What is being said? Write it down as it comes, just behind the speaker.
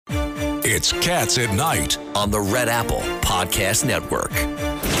It's Cats at Night on the Red Apple Podcast Network.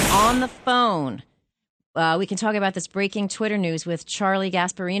 On the phone, we can talk about this breaking Twitter news with Charlie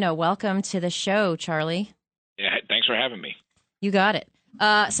Gasparino. Welcome to the show, Charlie. Yeah, thanks for having me. You got it.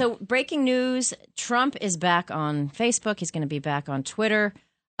 So breaking news, Trump is back on Facebook. He's going to be back on Twitter.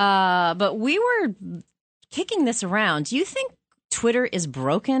 But we were kicking this around. Do you think Twitter is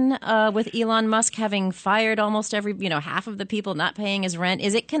broken with Elon Musk having fired almost half of the people, not paying his rent?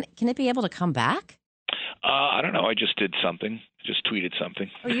 Can it be able to come back? I don't know. I just did something. Just tweeted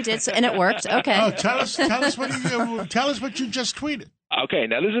something. Oh, you did, and it worked. Okay. Oh, tell us what you just tweeted. Okay,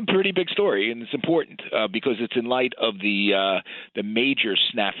 now this is a pretty big story, and it's important because it's in light of the major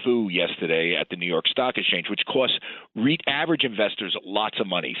snafu yesterday at the New York Stock Exchange, which cost average investors lots of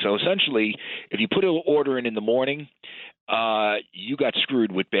money. So essentially, if you put an order in the morning, you got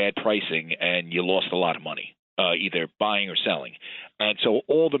screwed with bad pricing, and you lost a lot of money, either buying or selling. And so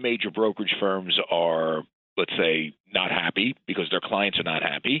all the major brokerage firms are, let's say, not happy because their clients are not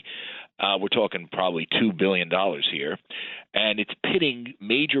happy. We're talking probably $2 billion here, and it's pitting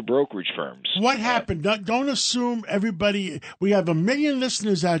major brokerage firms. What happened? Don't assume everybody. We have 1 million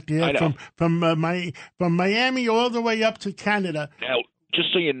listeners out there from Miami all the way up to Canada. Now,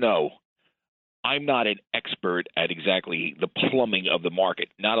 just so you know, I'm not an expert at exactly the plumbing of the market.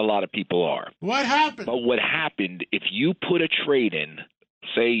 Not a lot of people are. What happened? But what happened, if you put a trade in,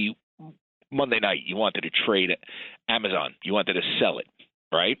 say Monday night, you wanted to trade Amazon, you wanted to sell it,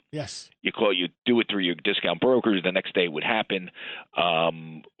 right? Yes. You do it through your discount brokers. The next day would happen,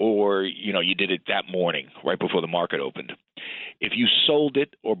 or you did it that morning, right before the market opened. If you sold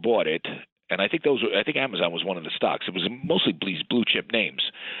it or bought it, and I think Amazon was one of the stocks. It was mostly these blue chip names.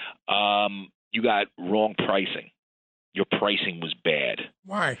 You got wrong pricing. Your pricing was bad.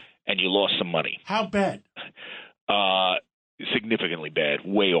 Why? And you lost some money. How bad? Significantly bad,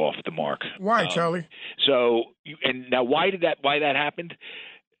 way off the mark. Why, Charlie? So, and now why that happened?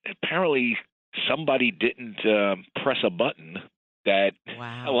 Apparently, somebody didn't press a button that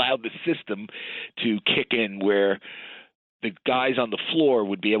allowed the system to kick in, where the guys on the floor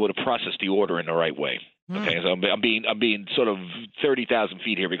would be able to process the order in the right way. Okay, so I'm being sort of 30,000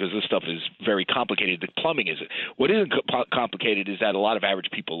 feet here because this stuff is very complicated. The plumbing isn't. What isn't complicated is that a lot of average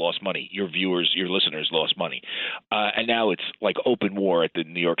people lost money. Your viewers, your listeners lost money, and now it's like open war at the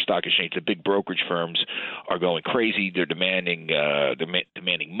New York Stock Exchange. The big brokerage firms are going crazy. They're demanding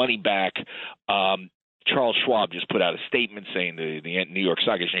money back. Charles Schwab just put out a statement saying the New York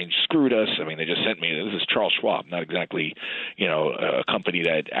Stock Exchange screwed us. I mean, they just sent me. This is Charles Schwab, not exactly, a company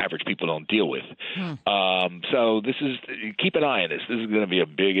that average people don't deal with. So keep an eye on this. This is going to be a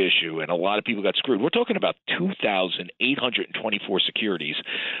big issue, and a lot of people got screwed. We're talking about 2,824 securities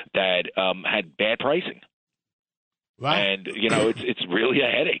that had bad pricing. Wow. And it's really a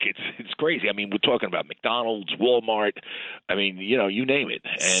headache. It's crazy. I mean, we're talking about McDonald's, Walmart. I mean, you name it.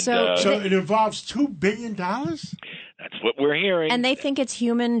 And, so it involves $2 billion. That's what we're hearing. And they think it's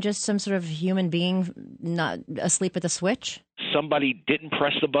human, just some sort of human being not asleep at the switch. Somebody didn't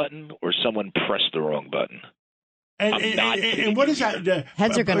press the button, or someone pressed the wrong button. And what is that?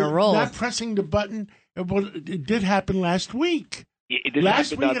 Heads are going to roll. Not pressing the button. It did happen last week.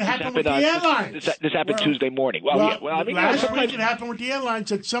 Last week it happened with the airlines. This happened Tuesday morning. Last week it happened with the airlines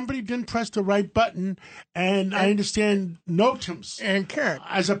that somebody didn't press the right button, and I understand NOTAMs. And can't.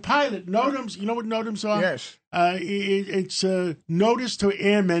 As a pilot, NOTAMs, you know what NOTAMs are? Yes. It's a notice to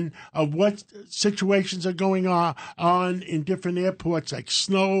airmen of what situations are going on in different airports, like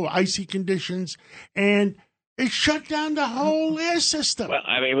snow, icy conditions, and it shut down the whole air system. Well,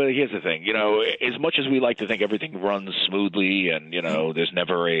 I mean, here's the thing. As much as we like to think everything runs smoothly, and there's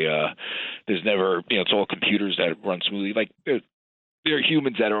never it's all computers that run smoothly. Like there are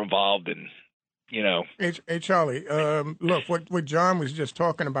humans that are involved, and Hey, Charlie. Look, what John was just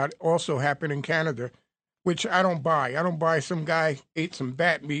talking about also happened in Canada, which I don't buy. I don't buy some guy ate some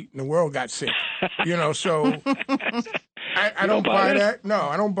bat meat and the world got sick. So. I don't buy that. No,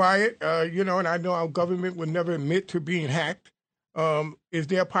 I don't buy it. And I know our government would never admit to being hacked. Is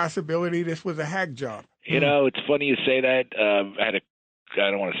there a possibility this was a hack job? It's funny you say that. I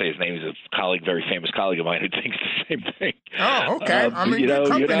don't want to say his name. He's a colleague, very famous colleague of mine who thinks the same thing. Oh, okay.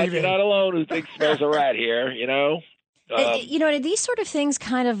 You're not alone who thinks smells a rat here, these sort of things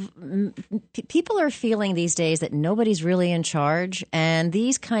kind of people are feeling these days that nobody's really in charge, and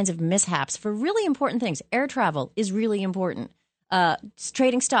these kinds of mishaps for really important things. Air travel is really important.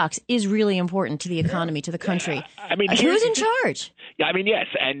 Trading stocks is really important to the economy, to the country. I mean, who's in charge? Yeah, I mean, yes,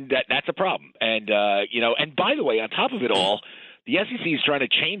 and that's a problem. And and by the way, on top of it all, The SEC is trying to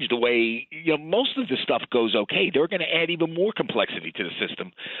change the way, most of the stuff goes okay. They're going to add even more complexity to the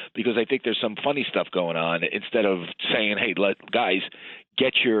system because I think there's some funny stuff going on instead of saying, hey, guys,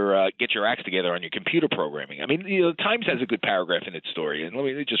 get your acts together on your computer programming. I mean, the Times has a good paragraph in its story, and let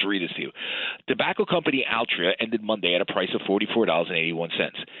me just read this to you. Tobacco company Altria ended Monday at a price of $44.81.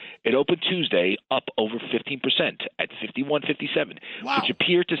 It opened Tuesday up over 15% at $51.57, which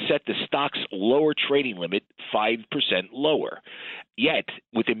appeared to set the stock's lower trading limit 5% lower. Yet,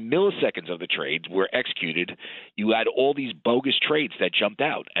 within milliseconds of the trades were executed, you had all these bogus trades that jumped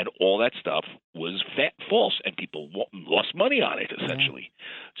out, and all that stuff was false, and people lost money on it, essentially.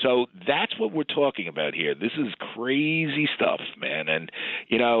 So that's what we're talking about here. This is crazy stuff, man. And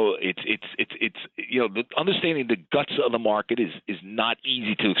it's understanding the guts of the market is not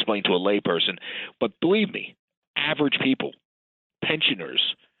easy to explain to a layperson. But believe me, average people,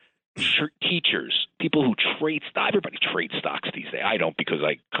 pensioners, teachers, people who trade stocks. Everybody trades stocks these days. I don't because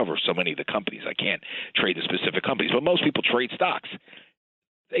I cover so many of the companies. I can't trade the specific companies, but most people trade stocks.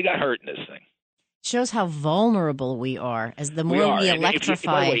 They got hurt in this thing. Shows how vulnerable we are as the more we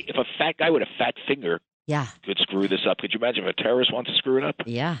electrify. By the way, if a fat guy with a fat finger could screw this up, could you imagine if a terrorist wants to screw it up?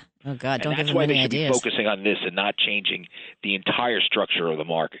 Yeah. Oh, God, don't give them any ideas. That's why they should be focusing on this and not changing the entire structure of the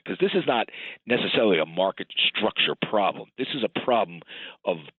market, because this is not necessarily a market structure problem. This is a problem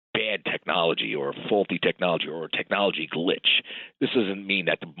of bad technology or faulty technology or a technology glitch. This doesn't mean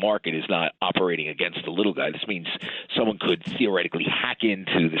that the market is not operating against the little guy. This means someone could theoretically hack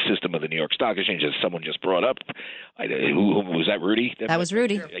into the system of the New York Stock Exchange, as someone just brought up. Who was that, Rudy? That was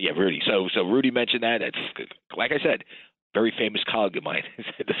Rudy. Yeah, Rudy. So Rudy mentioned that. That's, like I said, very famous colleague of mine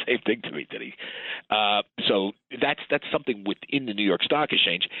said the same thing to me today. So that's something within the New York Stock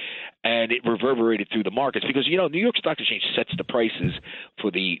Exchange, and it reverberated through the markets because, New York Stock Exchange sets the prices for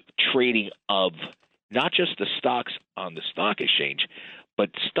the trading of not just the stocks on the stock exchange, but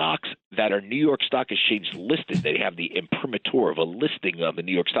stocks that are New York Stock Exchange listed. They have the imprimatur of a listing of the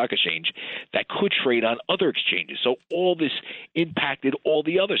New York Stock Exchange that could trade on other exchanges. So all this impacted all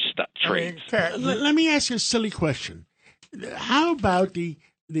the other trades. Let me ask you a silly question. How about the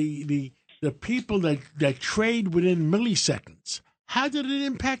people that trade within milliseconds? How did it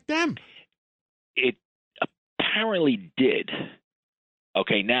impact them? It apparently did.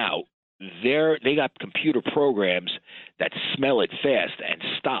 Okay, now they got computer programs that smell it fast and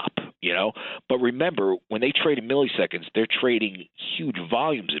stop, But remember, when they trade in milliseconds, they're trading huge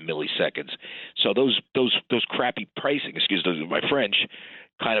volumes in milliseconds. So those crappy pricing, excuse my French,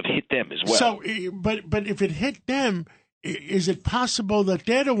 kind of hit them as well. So, but if it hit them, is it possible that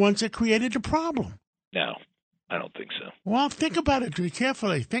they're the ones that created the problem? No, I don't think so. Well, think about it. Be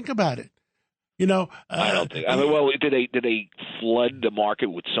carefully. Think about it. I don't think. Well, did they flood the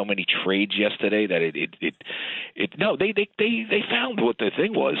market with so many trades yesterday that it? No, they found what the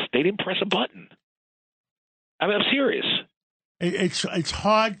thing was. They didn't press a button. I mean, I'm serious. It's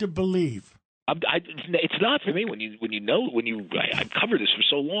hard to believe. It's not for me I've covered this for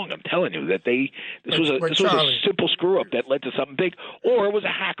so long. I'm telling you that this was a simple screw up that led to something big, or it was a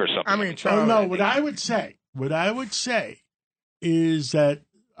hack or something. I mean, Charlie, what I would say is that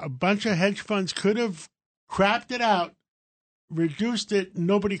a bunch of hedge funds could have crapped it out, reduced it,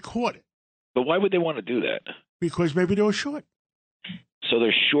 nobody caught it. But why would they want to do that? Because maybe they were short. So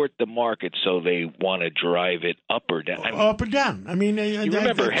they're short the market, so they want to drive it up or down. Up or down. I mean, you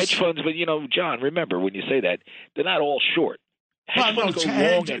remember hedge funds, but John, remember when you say that, they're not all short. Hedge funds go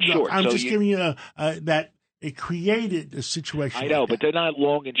long and short. I'm just giving you that it created a situation. I know, but they're not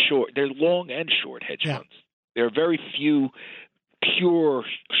long and short. They're long and short hedge funds. There are very few pure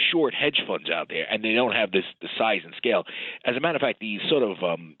short hedge funds out there, and they don't have the size and scale. As a matter of fact, these sort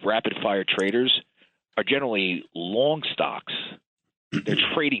of rapid-fire traders are generally long stocks. They're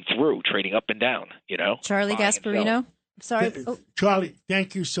trading up and down, Charlie Gasparino. Sorry. Charlie,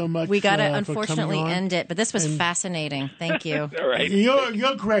 thank you so much. We got to unfortunately end it, but this was fascinating. Thank you. All right.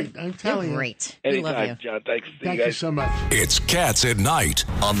 You're great. I'm telling you. You're great. Anytime, we love you. John. Thanks. Thank you so much. It's Cats at Night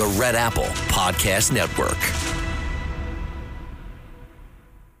on the Red Apple Podcast Network.